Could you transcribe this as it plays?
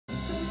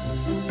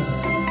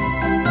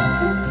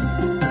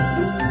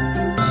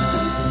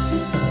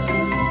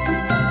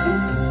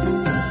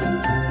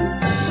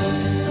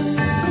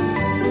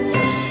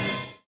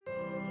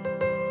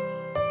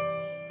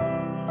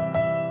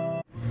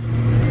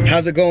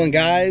How's it going,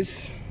 guys?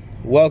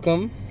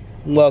 Welcome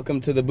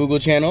to the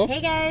Boogle channel.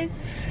 Hey guys.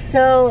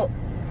 So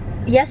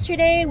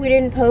yesterday we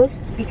didn't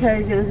post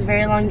because it was a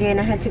very long day and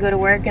I had to go to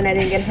work and I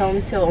didn't get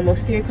home till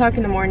almost 3 o'clock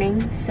in the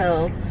morning,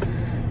 so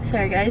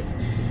sorry guys.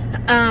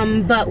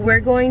 But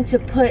we're going to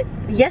put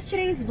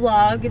yesterday's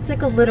vlog, it's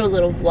like a little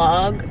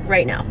vlog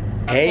right now.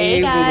 Hey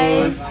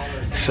guys.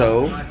 Boogles.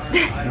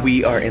 So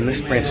we are in the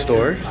Sprint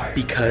store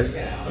because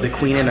the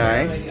Queen and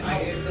I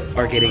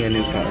are getting a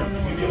new phone.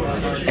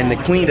 And the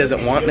Queen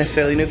doesn't want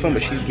necessarily a new phone,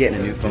 but she's getting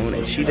a new phone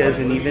and she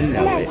doesn't even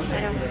know it.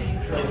 I know.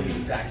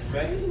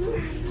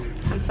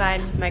 I'm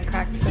fine with my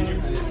cracked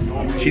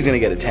phone. She's gonna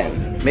get a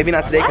 10. Maybe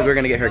not today because we're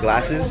gonna get her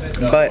glasses,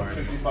 but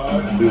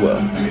we will.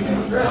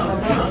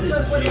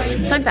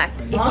 Fun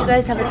fact, if you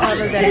guys have a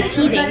toddler that is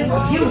teething,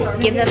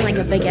 give them like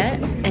a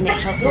baguette and it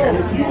helps them.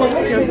 It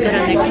feels good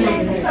on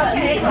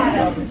their teeth.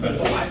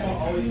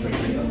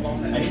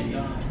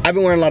 I've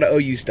been wearing a lot of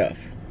OU stuff,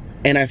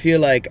 and I feel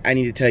like I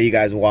need to tell you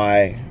guys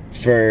why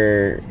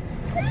for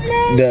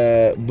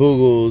the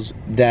Boogles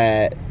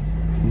that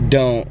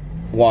don't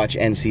watch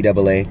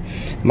NCAA.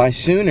 My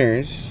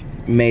Sooners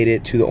made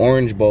it to the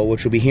Orange Bowl,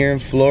 which will be here in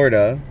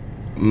Florida.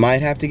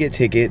 Might have to get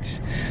tickets.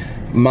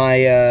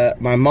 My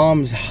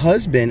mom's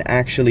husband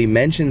actually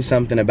mentioned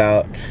something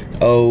about,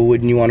 oh,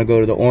 wouldn't you want to go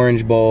to the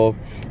Orange Bowl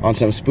on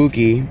some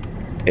spooky?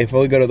 If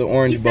we go to the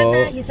Orange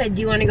Bowl. He said,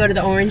 do you want to go to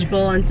the Orange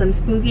Bowl on some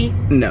spooky?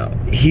 No,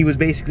 he was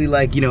basically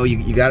like, you know, you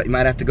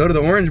might have to go to the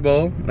Orange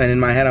Bowl. And in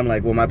my head, I'm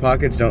like, well, my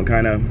pockets don't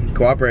kind of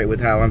cooperate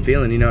with how I'm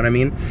feeling, you know what I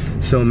mean?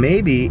 So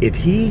maybe if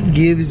he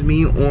gives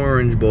me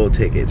Orange Bowl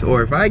tickets,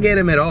 or if I get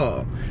him at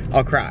all,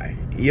 I'll cry.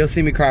 You'll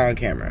see me cry on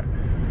camera,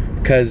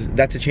 because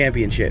that's a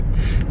championship.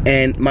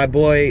 And my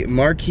boy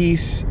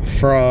Marquise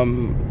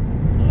from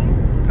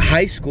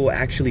high school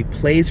actually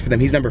plays for them.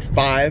 He's number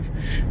 5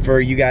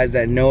 for you guys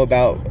that know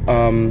about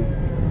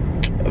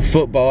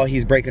football.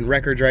 He's breaking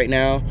records right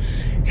now.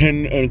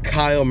 Him and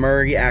Kyle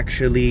Murray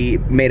actually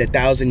made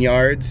 1,000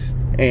 yards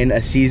in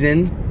a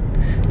season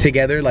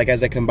together, like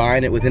as a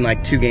combined, it within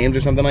like 2 games or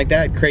something like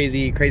that.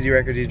 Crazy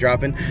records he's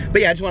dropping.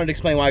 But yeah, I just wanted to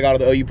explain why I got all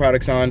the OU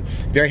products on.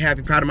 Very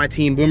happy, proud of my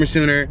team. Boomer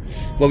Sooner.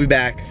 We'll be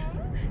back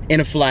in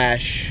a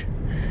flash.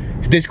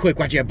 This quick,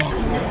 watch your bump.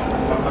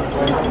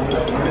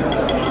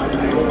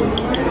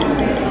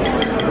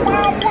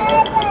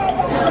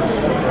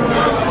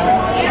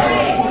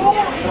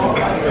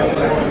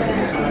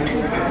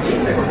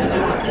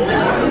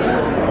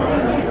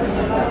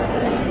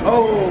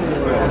 Oh,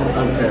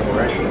 I'm terrible,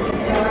 right?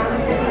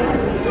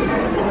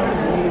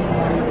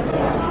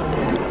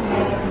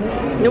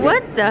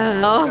 What the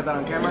hell? Got that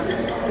on camera?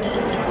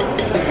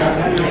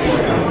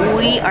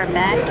 We are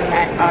back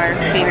at our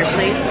favorite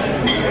place.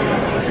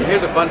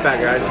 Here's a fun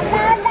fact, guys.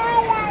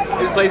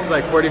 This place is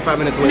like 45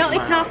 minutes away. No, from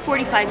my it's not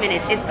 45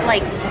 minutes. It's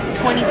like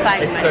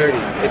 25 It's minutes. 30.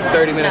 It's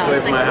 30 minutes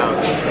away from my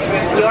house.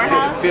 Your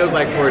house? It feels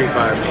like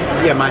 45.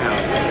 Yeah, my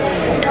house.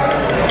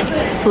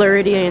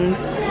 Floridians,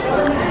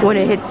 when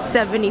it hits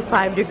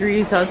 75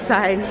 degrees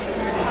outside.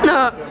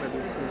 No.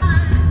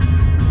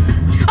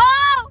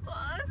 Oh!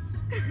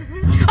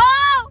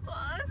 Oh!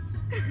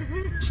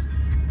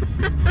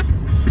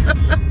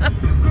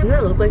 Doesn't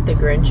that look like the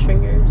Grinch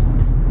fingers?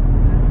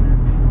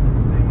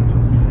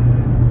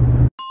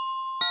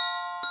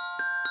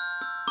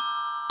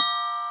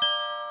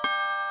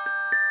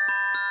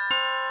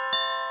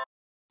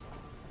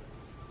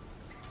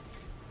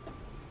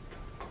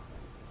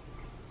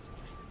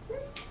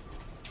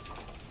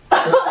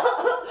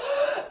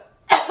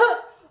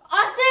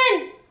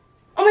 Austin!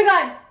 Oh my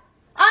god!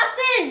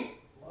 Austin!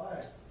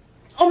 What?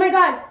 Oh my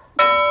god!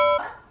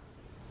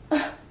 You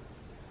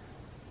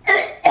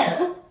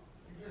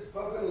just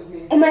spoken with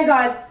me. Oh my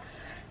god!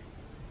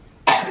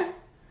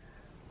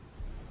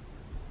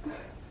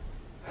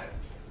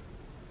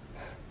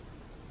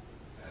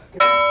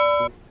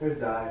 Who's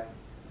died?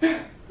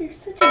 You're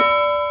such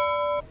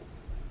a...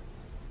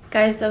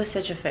 Guys, that was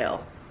such a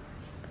fail.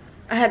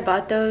 I had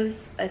bought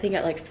those, I think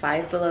at like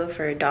Five Below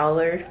for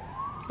 $1.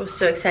 I was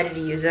so excited to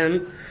use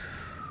them.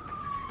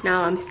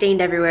 Now I'm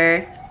stained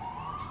everywhere.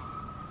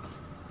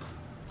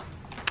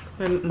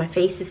 My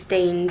face is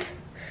stained.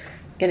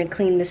 I'm gonna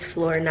clean this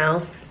floor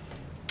now.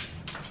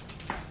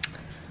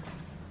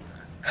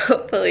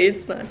 Hopefully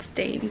it's not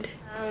stained.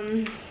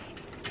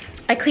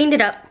 I cleaned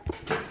it up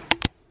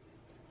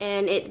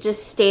and it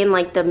just stained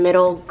like the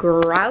middle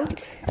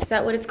grout. Is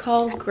that what it's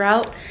called?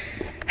 Grout?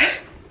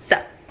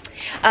 So,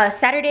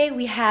 Saturday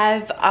we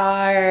have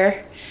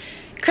our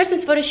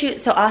Christmas photo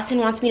shoot. So Austin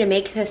wants me to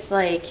make this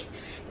like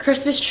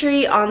Christmas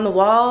tree on the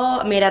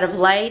wall made out of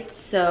lights.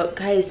 So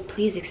guys,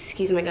 please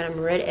excuse my god, I'm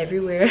red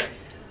everywhere.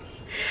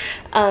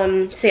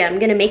 So yeah, I'm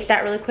gonna make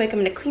that really quick. I'm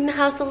gonna clean the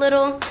house a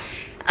little.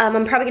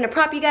 I'm probably gonna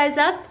prop you guys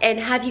up and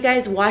have you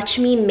guys watch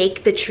me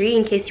make the tree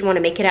in case you want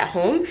to make it at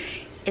home.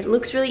 It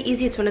looks really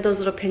easy. It's one of those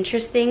little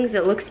Pinterest things.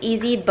 It looks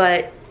easy,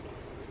 but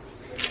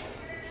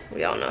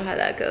we all know how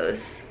that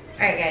goes.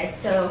 All right guys,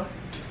 so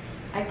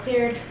I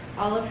cleared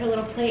all of her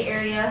little play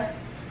area,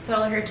 put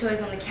all of her toys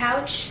on the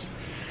couch.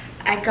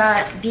 I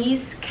got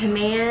these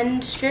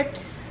command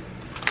strips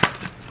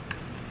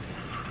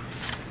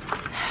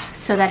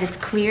so that it's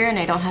clear and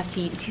I don't have to,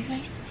 do you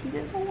guys see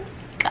this? Oh my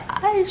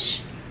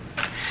gosh.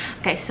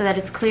 Okay, so that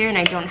it's clear and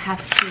I don't have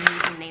to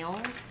use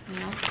nails, you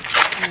know,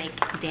 to make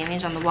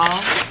damage on the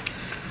wall.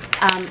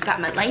 Got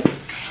my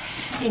lights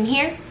in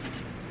here.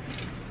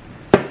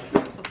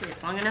 Hopefully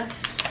it's long enough.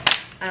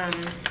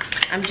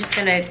 I'm just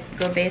gonna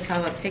go base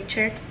off a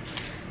picture.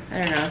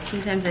 I don't know,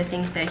 sometimes I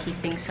think that he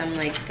thinks I'm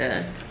like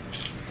a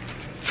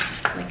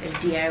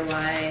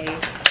DIY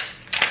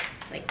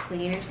like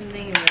queen or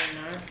something, and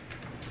I'm not.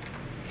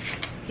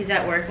 He's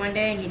at work one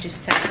day and he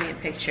just sent me a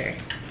picture.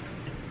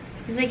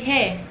 He's like,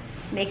 hey,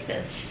 make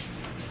this.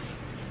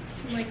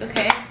 I'm like,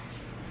 okay,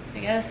 I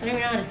guess. I don't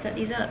even know how to set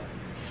these up.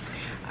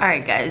 All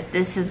right, guys,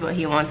 this is what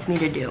he wants me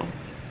to do.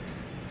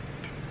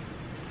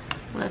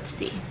 Let's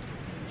see.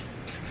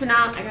 So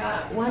now I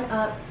got one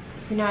up.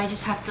 So now I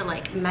just have to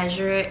like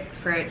measure it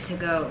for it to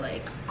go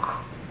like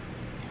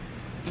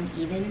and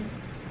even.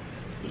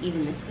 So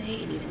even this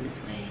way and even this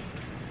way.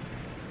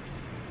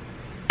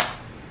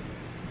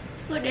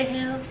 What the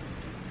hell?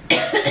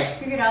 I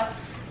figured out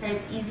that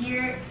it's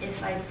easier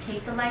if I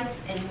take the lights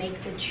and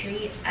make the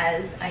tree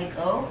as I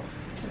go,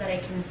 so that I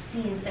can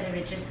see instead of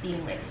it just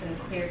being like some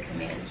clear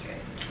command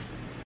strips.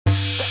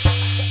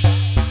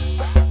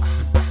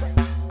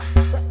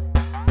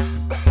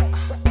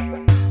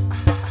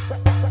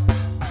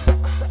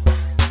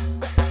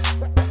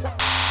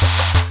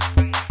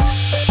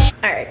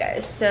 Alright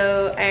guys,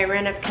 so I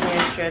ran up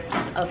command strips,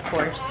 of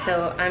course,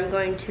 so I'm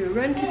going to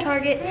run to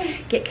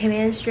Target, get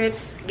command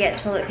strips, get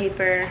toilet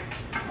paper,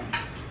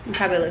 and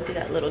probably look through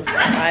that little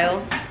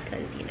aisle,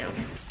 because you know.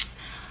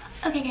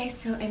 Okay guys,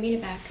 so I made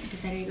it back. I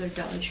decided to go to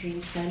Dollar Tree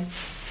instead.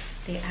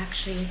 They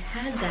actually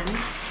had them,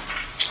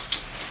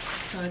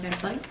 so I got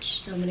a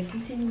bunch. So I'm gonna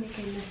continue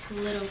making this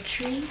little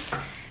tree,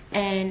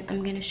 and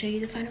I'm gonna show you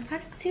the final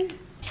product soon.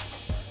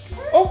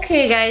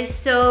 Okay guys,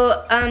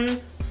 so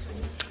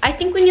I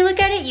think when you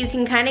look at it, you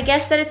can kind of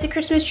guess that it's a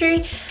Christmas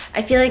tree.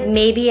 I feel like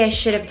maybe I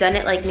should have done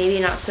it like maybe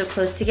not so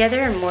close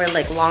together and more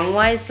like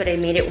long-wise, but I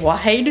made it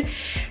wide.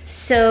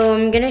 So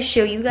I'm gonna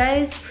show you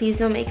guys. Please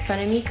don't make fun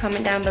of me.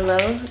 Comment down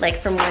below, like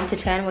from 1 to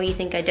 10, what you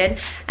think I did.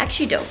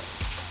 Actually, don't.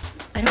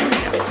 I don't wanna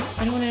know.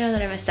 I don't wanna know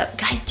that I messed up.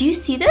 Guys, do you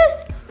see this?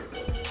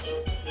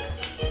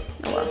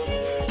 Oh well.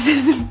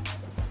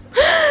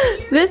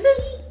 This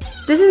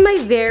is my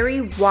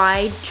very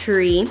wide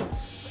tree.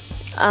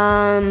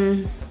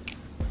 I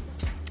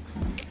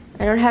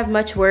don't have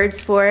much words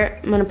for it.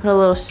 I'm gonna put a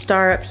little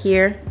star up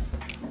here.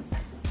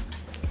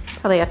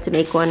 Probably have to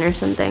make one or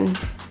something.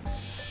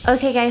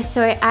 Okay guys,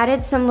 so I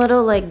added some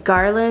little like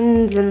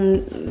garlands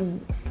and,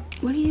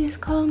 what do you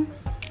call them?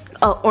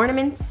 Oh,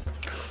 ornaments.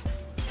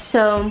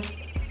 So,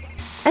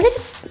 I think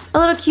it's a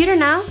little cuter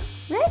now,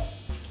 right?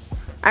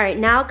 All right,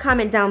 now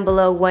comment down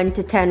below 1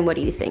 to 10, what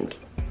do you think?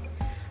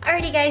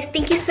 Alrighty guys,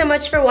 thank you so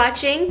much for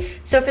watching.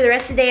 So for the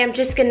rest of the day, I'm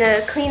just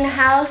gonna clean the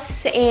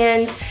house,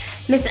 and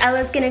Miss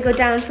Ella's gonna go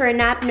down for a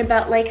nap in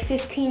about like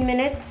 15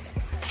 minutes.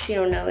 She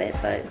don't know it,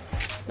 but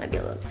might be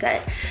a little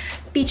upset.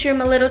 Feature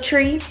my little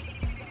tree.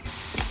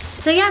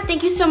 So yeah,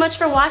 thank you so much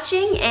for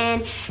watching,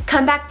 and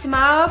come back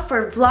tomorrow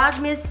for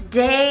Vlogmas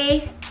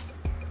Day,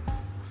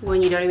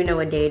 when you don't even know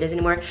what day it is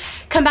anymore.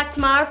 Come back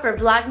tomorrow for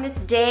Vlogmas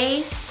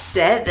Day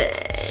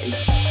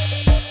 7.